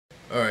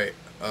Alright,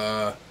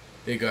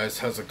 hey guys,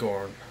 how's it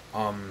going?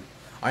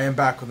 I am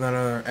back with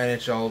another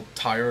NHL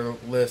tire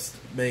list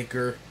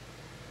maker.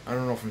 I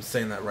don't know if I'm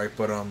saying that right,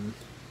 but,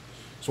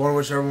 just want to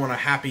wish everyone a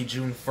happy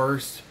June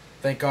 1st.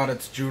 Thank God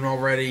it's June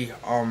already.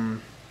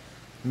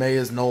 May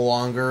is no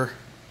longer.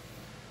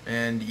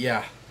 And,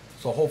 yeah.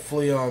 So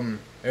hopefully,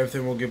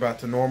 everything will get back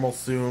to normal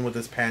soon with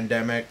this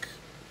pandemic.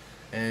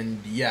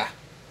 And, yeah.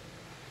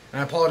 And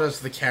I apologize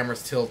if the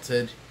camera's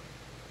tilted.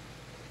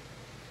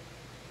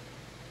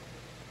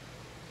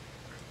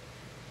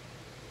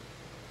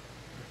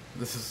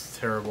 This is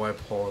terrible, I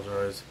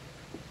apologize.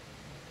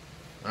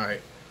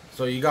 Alright,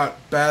 so you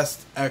got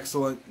best,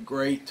 excellent,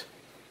 great,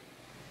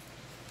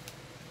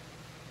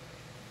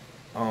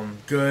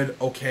 good,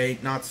 okay,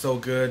 not so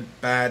good,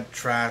 bad,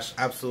 trash,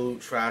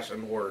 absolute trash,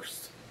 and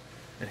worst.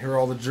 And here are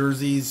all the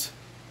jerseys.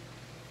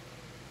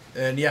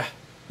 And yeah,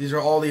 these are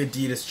all the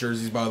Adidas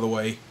jerseys, by the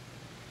way.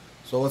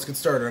 So let's get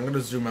started. I'm going to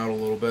zoom out a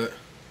little bit.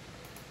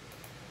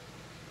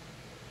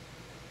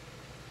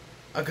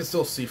 I can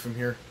still see from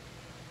here.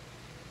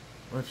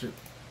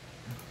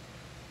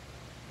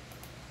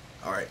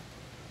 Alright.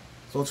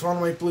 So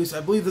Toronto Maple Leafs. I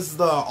believe this is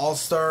the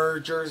All-Star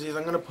jerseys.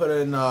 I'm going to put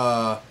in,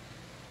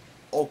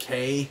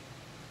 okay.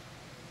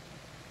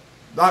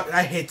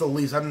 I hate the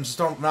Leafs. I'm just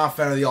not a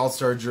fan of the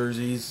All-Star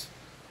jerseys.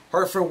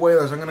 Hartford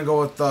Whalers. I'm going to go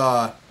with,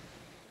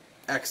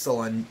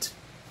 excellent.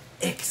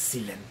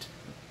 Excellent.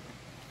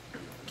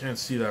 Can't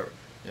see that.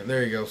 Yeah,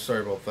 there you go.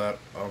 Sorry about that.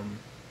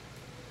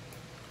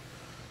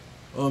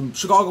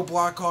 Chicago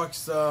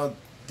Blackhawks,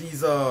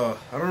 these, I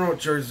don't know what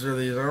jerseys are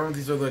these. I don't know if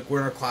these are like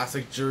Winter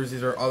Classic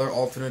jerseys or other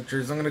alternate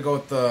jerseys. I'm gonna go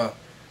with the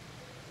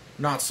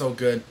not so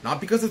good. Not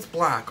because it's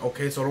black,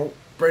 okay? So don't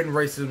bring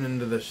racism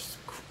into this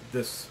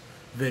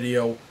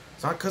video.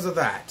 It's not because of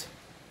that.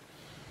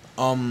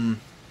 The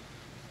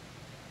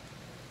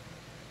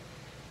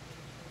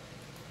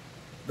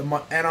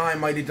Anaheim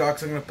Mighty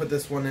Ducks. I'm gonna put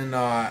this one in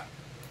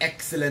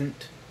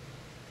excellent.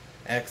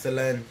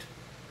 Excellent.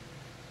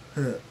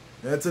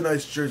 That's a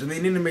nice jersey. They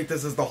need to make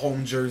this as the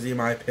home jersey, in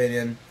my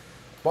opinion.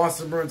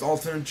 Boston Bruins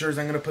alternate jersey.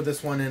 I'm going to put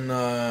this one in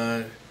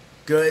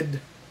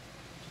good.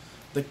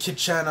 The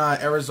Kitchen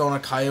Arizona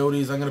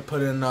Coyotes. I'm going to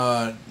put in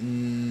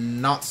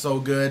not so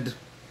good.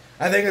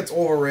 I think it's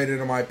overrated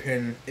in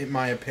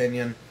my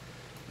opinion.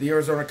 The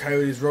Arizona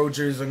Coyotes road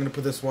jerseys. I'm going to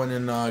put this one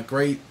in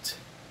great.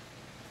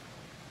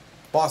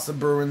 Boston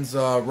Bruins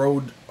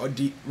road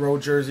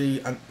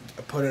jersey. I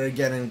put it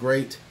again in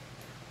great.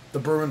 The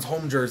Bruins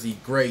home jersey,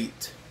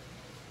 great.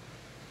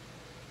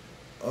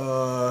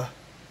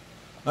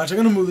 Actually,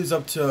 I'm going to move these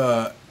up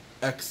to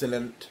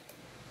excellent.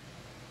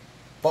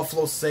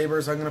 Buffalo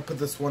Sabres, I'm going to put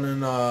this one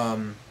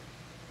in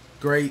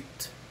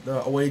great.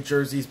 The away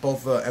jerseys,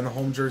 both and the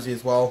home jersey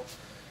as well.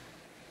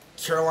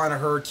 Carolina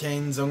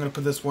Hurricanes, I'm going to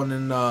put this one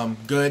in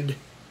good.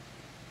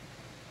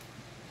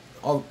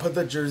 I'll put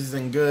the jerseys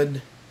in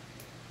good.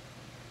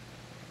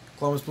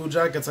 Columbus Blue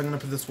Jackets, I'm going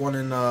to put this one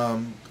in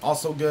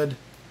also good.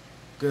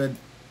 Good.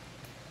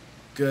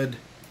 Good.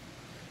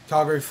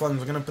 Calgary Flames,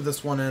 we're going to put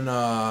this one in,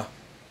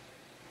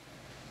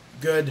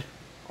 good.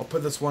 I'll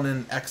put this one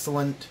in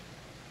excellent.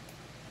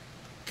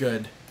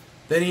 Good.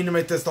 They need to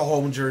make this the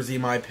home jersey,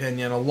 in my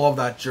opinion. I love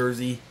that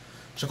jersey.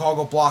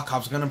 Chicago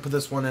Blackhawks, I'm going to put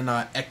this one in,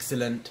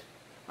 excellent.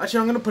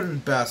 Actually, I'm going to put in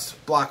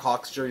best.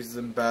 Blackhawks jerseys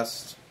in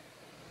best.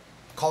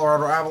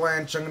 Colorado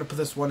Avalanche, I'm going to put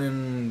this one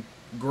in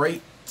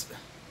great.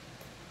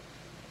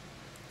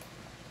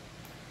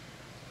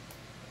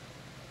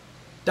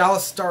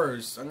 Dallas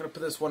Stars, I'm going to put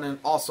this one in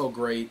also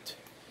great.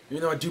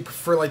 Even though I do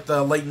prefer like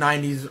the late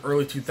 90s,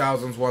 early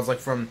 2000s ones, like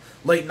from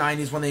late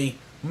 90s when the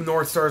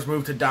North Stars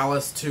moved to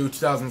Dallas to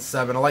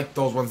 2007. I like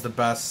those ones the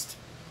best.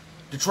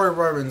 Detroit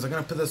Red Wings, I'm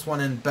going to put this one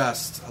in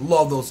best. I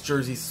love those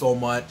jerseys so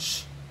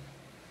much.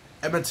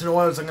 Edmonton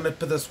Oilers, I'm going to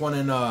put this one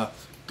in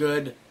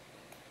good.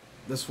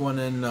 This one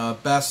in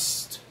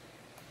best.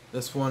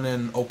 This one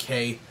in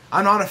okay.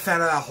 I'm not a fan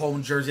of that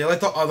home jersey. I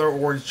like the other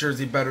orange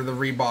jersey better, the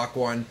Reebok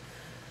one.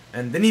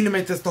 And they need to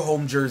make this the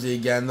home jersey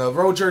again. The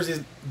road jersey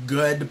is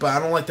good, but I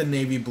don't like the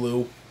navy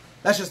blue.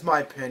 That's just my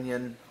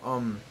opinion.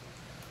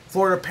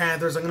 Florida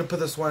Panthers, I'm going to put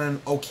this one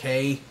in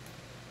okay.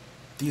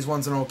 These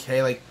ones in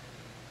okay. Like,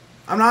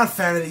 I'm not a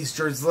fan of these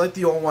jerseys. I like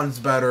the old ones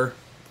better.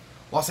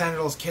 Los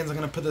Angeles Kings, I'm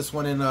going to put this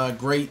one in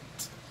great.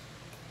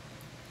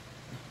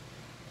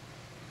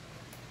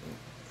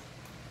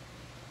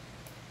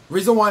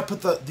 Reason why I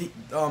put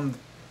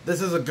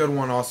this is a good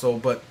one also,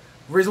 but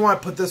the reason why I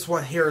put this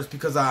one here is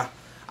because I'd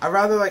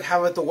rather like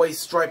have it the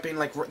waist striping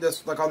like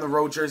this, like on the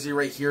road jersey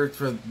right here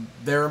for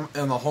there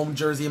in the home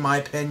jersey, in my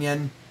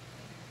opinion.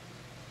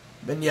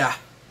 Then yeah,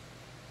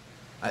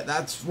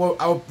 that's what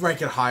I would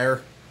rank it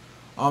higher.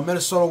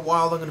 Minnesota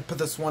Wild, I'm gonna put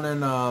this one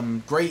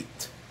in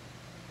great.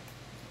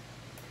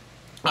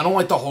 I don't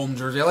like the home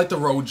jersey. I like the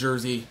road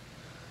jersey.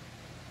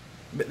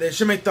 But they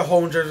should make the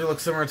home jersey look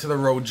similar to the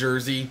road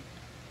jersey.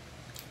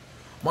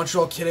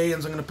 Montreal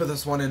Canadiens, I'm gonna put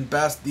this one in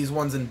best. These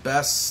ones in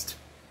best.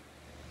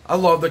 I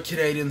love the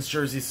Canadiens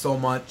jerseys so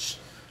much.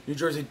 New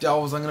Jersey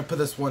Devils, I'm gonna put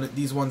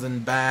these ones in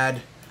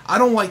bad. I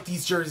don't like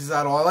these jerseys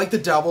at all. I like the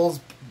Devils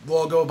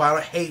logo, but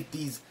I hate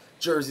these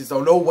jerseys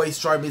though. No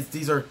waist stripings.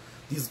 These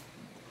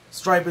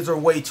stripings are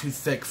way too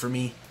thick for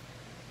me.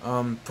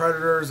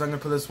 Predators, I'm gonna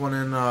put this one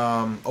in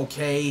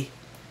okay.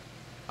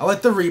 I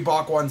like the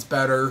Reebok ones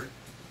better,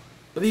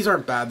 but these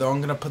aren't bad though.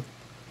 I'm gonna put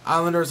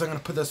Islanders. I'm gonna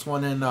put this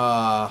one in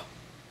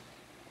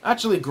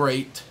actually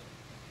great.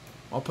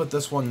 I'll put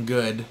this one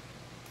good.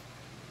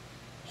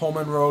 Home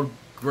and road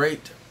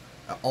great.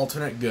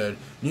 Alternate good.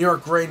 New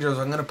York Rangers,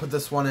 I'm going to put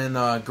this one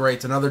in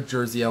great. Another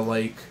jersey I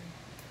like.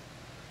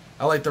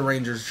 I like the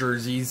Rangers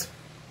jerseys.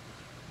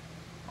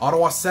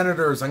 Ottawa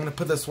Senators, I'm going to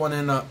put this one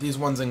in, these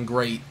ones in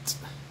great.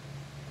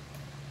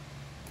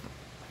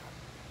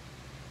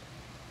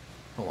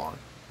 Hold on.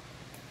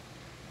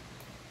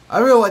 I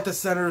really like the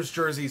Senators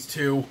jerseys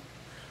too.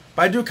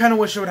 But I do kind of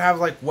wish it would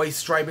have like waist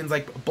stripings,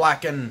 like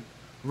black and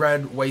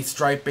red waist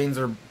stripings,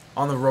 or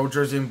on the road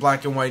jersey in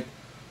black and white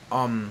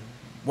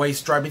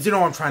waist stripings. You know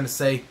what I'm trying to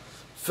say.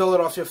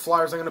 Philadelphia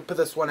Flyers, I'm going to put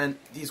this one in,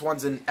 these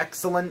ones in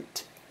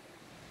excellent.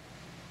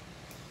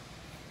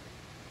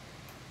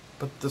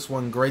 Put this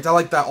one great. I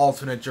like that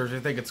alternate jersey. I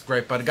think it's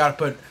great, but I got to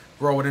put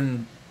road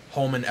and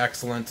home in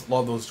excellent.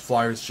 Love those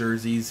Flyers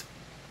jerseys.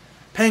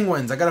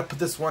 Penguins, I got to put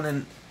this one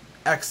in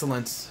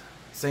excellent.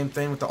 Same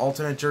thing with the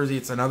alternate jersey.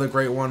 It's another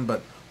great one,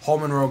 but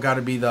home and road got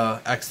to be the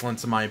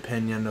excellence in my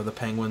opinion of the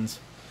Penguins.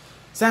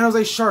 San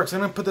Jose Sharks, I'm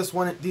going to put this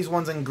one, these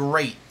ones in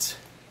great.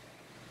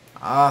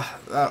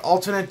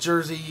 Alternate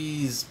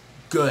jerseys,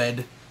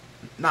 good.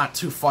 Not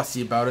too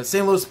fussy about it.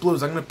 St. Louis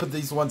Blues, I'm going to put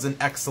these ones in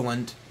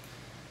excellent.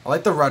 I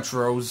like the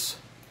retros.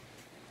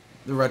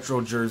 The retro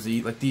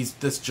jersey. Like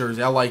this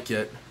jersey, I like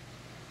it.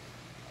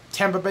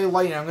 Tampa Bay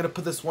Lightning, I'm going to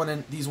put this one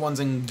in, these ones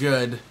in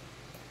good.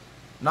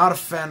 Not a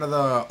fan of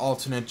the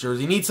alternate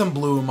jersey. Need some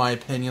blue in my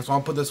opinion, so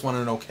I'll put this one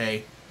in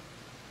okay.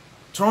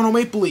 Toronto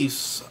Maple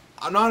Leafs,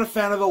 I'm not a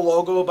fan of the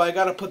logo, but I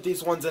got to put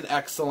these ones in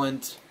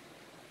excellent.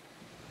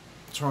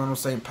 Toronto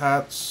St.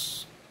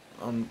 Pat's,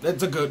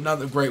 it's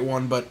another great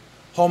one, but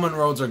home and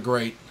roads are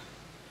great.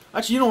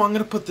 Actually, you know what, I'm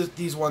gonna put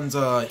these ones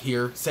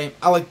here. Same,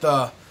 I like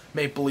the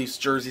Maple Leafs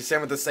jersey.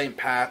 Same with the St.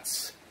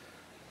 Pat's.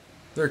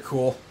 They're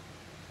cool.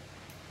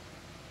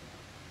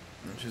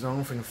 Jeez, I don't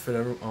know if I can fit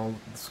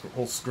this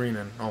whole screen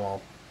in. Oh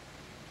well.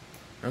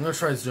 I'm gonna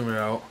try to zoom it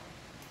out.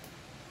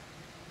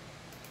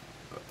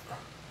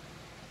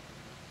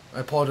 I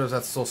apologize,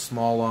 that's so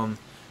small.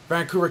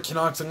 Vancouver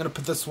Canucks, I'm gonna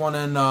put this one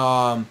in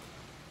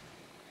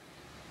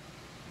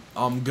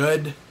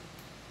good.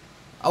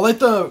 I like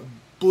the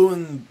blue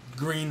and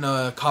green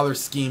color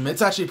scheme.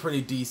 It's actually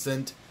pretty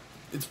decent.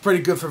 It's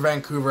pretty good for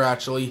Vancouver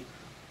actually,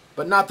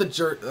 but not the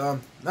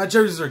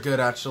jerseys are good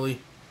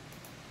actually.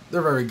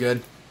 They're very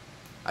good.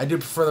 I do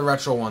prefer the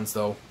retro ones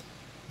though.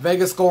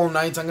 Vegas Golden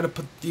Knights, I'm gonna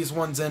put these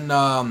ones in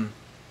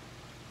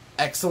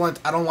excellent.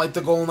 I don't like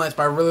the Golden Knights,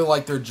 but I really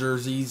like their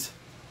jerseys.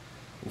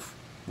 Oof.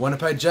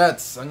 Winnipeg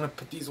Jets, I'm gonna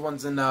put these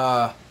ones in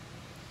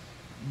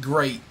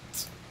great.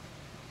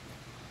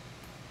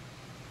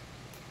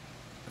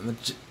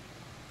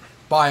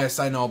 Bias,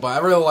 I know, but I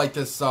really like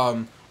this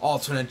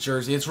alternate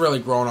jersey. It's really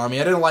grown on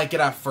me. I didn't like it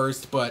at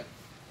first, but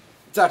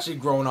it's actually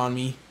grown on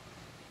me.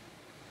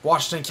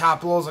 Washington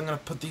Capitals, I'm gonna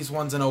put these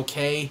ones in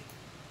okay.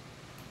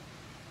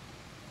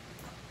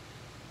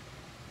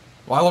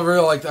 Well, I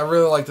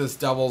really like this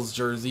Devils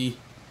jersey,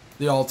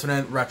 the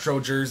alternate retro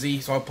jersey.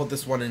 So I'll put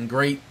this one in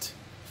great.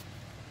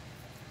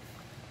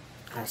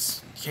 Oh,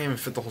 can't even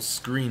fit the whole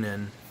screen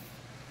in.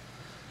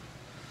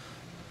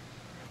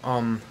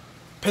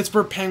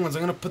 Pittsburgh Penguins,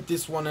 I'm gonna put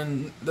this one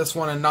in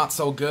not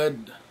so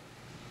good.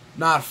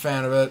 Not a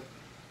fan of it.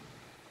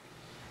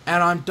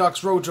 Anaheim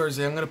Ducks road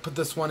jersey, I'm gonna put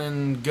this one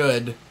in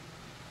good.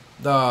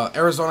 The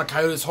Arizona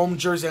Coyotes home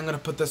jersey, I'm gonna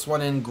put this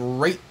one in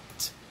great.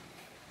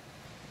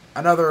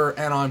 Another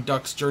Anaheim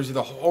Ducks jersey,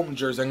 the home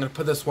jersey, I'm gonna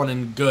put this one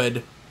in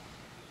good.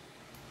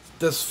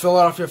 This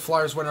Philadelphia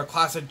Flyers Winter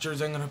Classic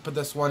jersey, I'm gonna put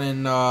this one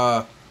in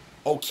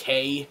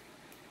okay.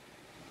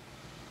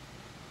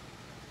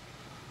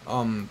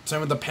 Same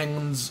with the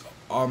Penguins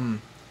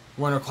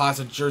Winter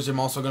Classic jersey. I'm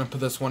also going to put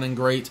this one in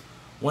great.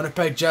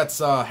 Winnipeg Jets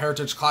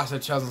Heritage Classic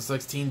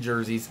 2016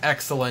 jerseys.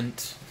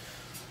 Excellent.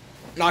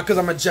 Not because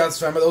I'm a Jets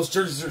fan, but those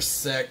jerseys are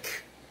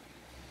sick.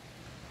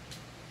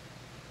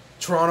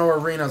 Toronto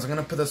Arenas. I'm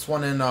going to put this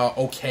one in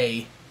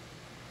okay.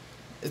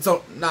 It's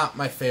not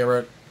my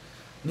favorite.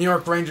 New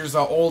York Rangers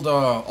old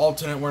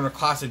alternate Winter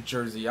Classic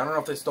jersey. I don't know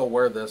if they still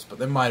wear this, but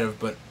they might have.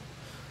 But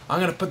I'm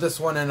going to put this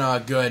one in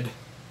good.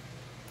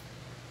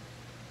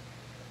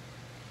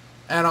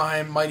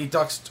 Anaheim Mighty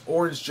Ducks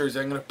orange jersey.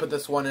 I'm going to put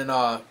this one in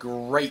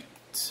great.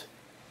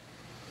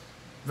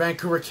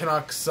 Vancouver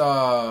Canucks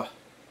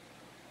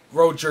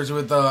road jersey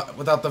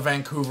without the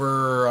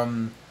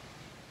Vancouver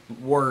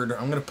word.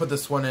 I'm going to put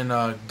this one in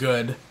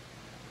good.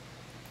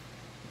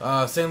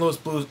 St. Louis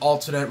Blues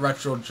alternate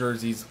retro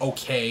jerseys.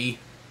 Okay.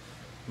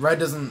 Red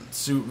doesn't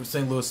suit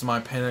St. Louis in my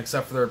opinion,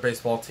 except for their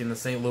baseball team, the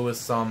St.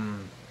 Louis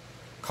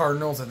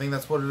Cardinals. I think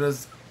that's what it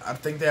is. I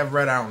think they have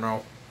red. I don't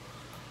know.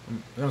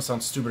 I'm gonna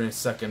sound stupid in a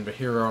second, but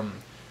here,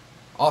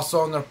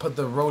 also I'm gonna put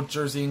the road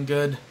jersey in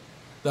good.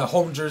 The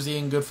home jersey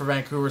ain't good for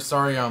Vancouver.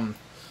 Sorry.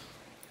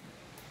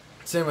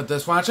 Same with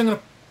this one. Actually, I'm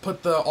gonna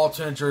put the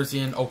alternate jersey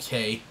in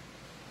okay.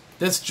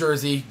 This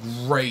jersey,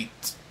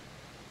 great.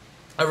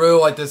 I really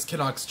like this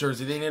Canucks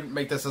jersey. They didn't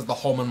make this as the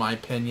home in my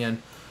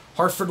opinion.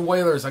 Hartford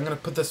Whalers, I'm gonna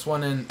put this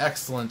one in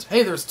excellent.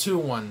 Hey, there's two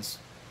ones.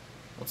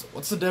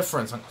 What's the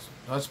difference?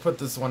 Let's put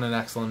this one in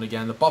excellent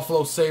again. The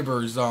Buffalo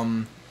Sabres,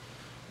 I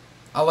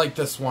like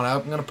this one.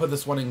 I'm gonna put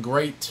this one in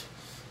great.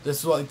 This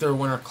is like their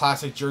Winter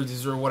Classic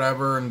jerseys or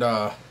whatever, and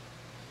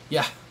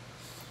yeah.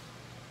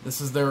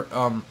 This is their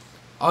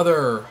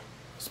other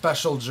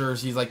special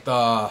jerseys, like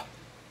the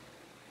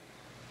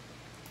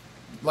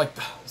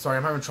sorry,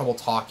 I'm having trouble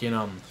talking.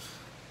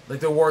 Like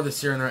they wore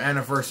this year in their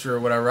anniversary or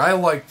whatever. I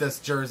like this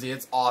jersey.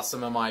 It's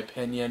awesome in my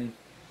opinion.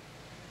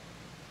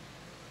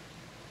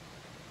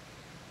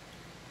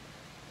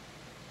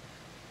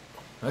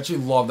 I actually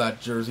love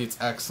that jersey. It's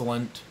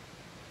excellent.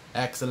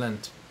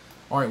 Excellent.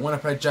 Alright,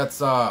 Winnipeg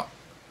Jets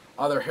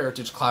other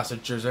Heritage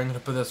Classic jersey. I'm going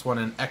to put this one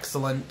in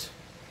excellent.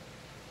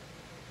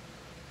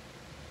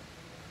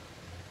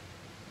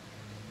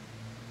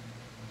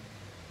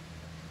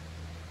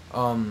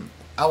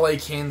 LA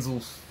Kings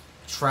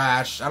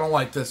trash. I don't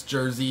like this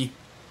jersey.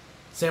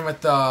 Same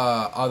with the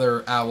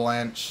other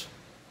Avalanche.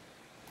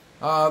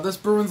 This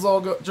Bruins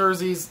logo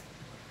jerseys,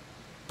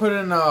 put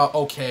in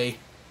okay.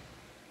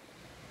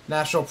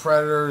 Nashville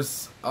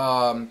Predators,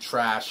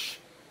 trash.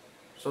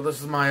 So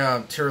this is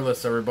my tier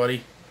list,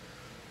 everybody.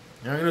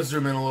 Now I'm gonna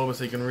zoom in a little bit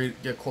so you can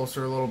get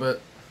closer a little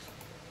bit.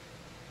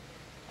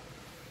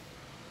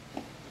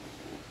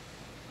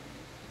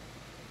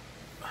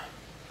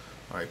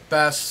 All right,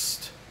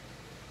 best.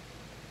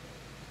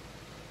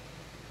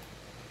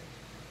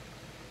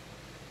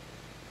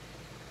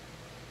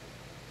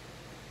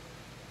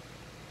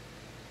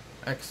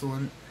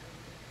 Excellent.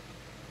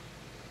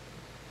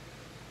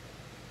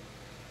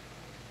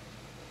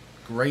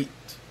 Great.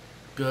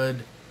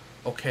 Good.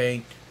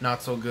 Okay.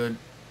 Not so good.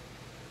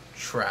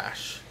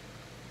 Trash.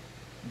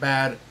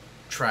 Bad.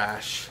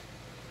 Trash.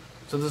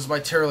 So this is my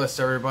tier list,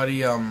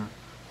 everybody.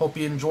 Hope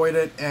you enjoyed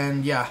it,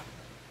 and yeah.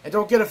 And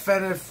don't get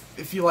offended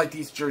if you like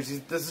these jerseys.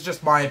 This is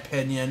just my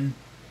opinion.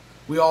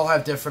 We all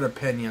have different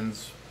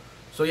opinions.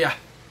 So yeah.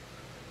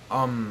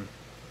 Have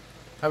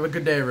a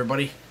good day,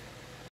 everybody.